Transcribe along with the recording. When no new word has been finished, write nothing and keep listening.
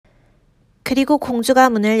그리고 공주가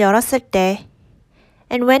문을 열었을 때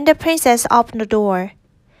And when the princess opened the door,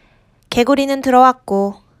 개구리는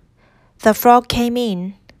들어왔고 The frog came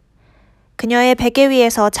in. 그녀의 베개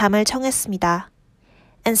위에서 잠을 청했습니다.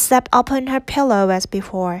 And slept upon her pillow as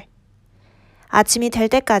before. 아침이 될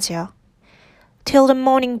때까지요. Till the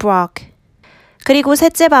morning broke. 그리고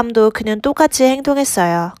셋째 밤도 그는 똑같이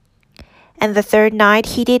행동했어요. And the third night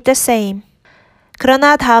he did the same.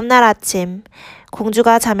 그러나 다음 날 아침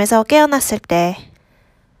공주가 잠에서 깨어났을 때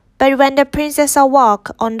But when the princess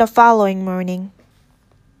awoke on the following morning,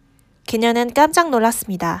 그녀는 깜짝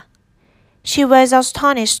놀랐습니다. She was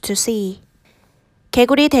astonished to see.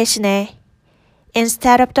 개구리 대신에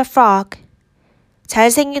Instead of the frog,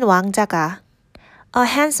 잘생긴 왕자가 A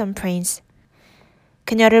handsome prince,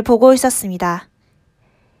 그녀를 보고 있었습니다.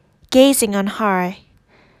 Gazing on her,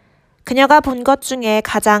 그녀가 본 것 중에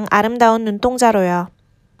가장 아름다운 눈동자로요.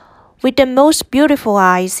 With the most beautiful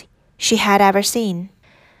eyes she had ever seen.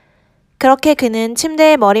 그렇게 그는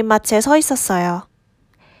침대의 머릿맡에 서 있었어요.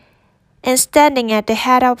 And standing at the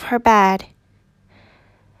head of her bed.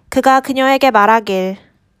 그가 그녀에게 말하길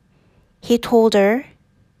He told her.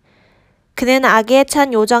 그는 아기에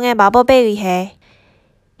찬 요정의 마법에 의해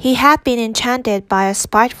He had been enchanted by a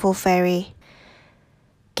spiteful fairy.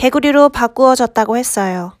 개구리로 바꾸어졌다고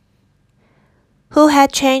했어요. Who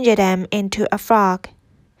had changed him into a frog.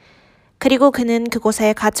 그리고 그는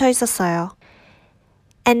그곳에 갇혀 있었어요.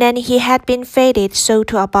 And then he had been fated so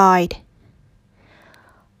to abide.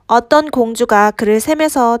 어떤 공주가 그를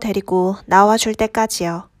샘에서 데리고 나와줄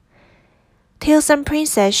때까지요. Till some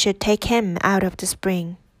princess should take him out of the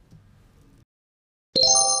spring.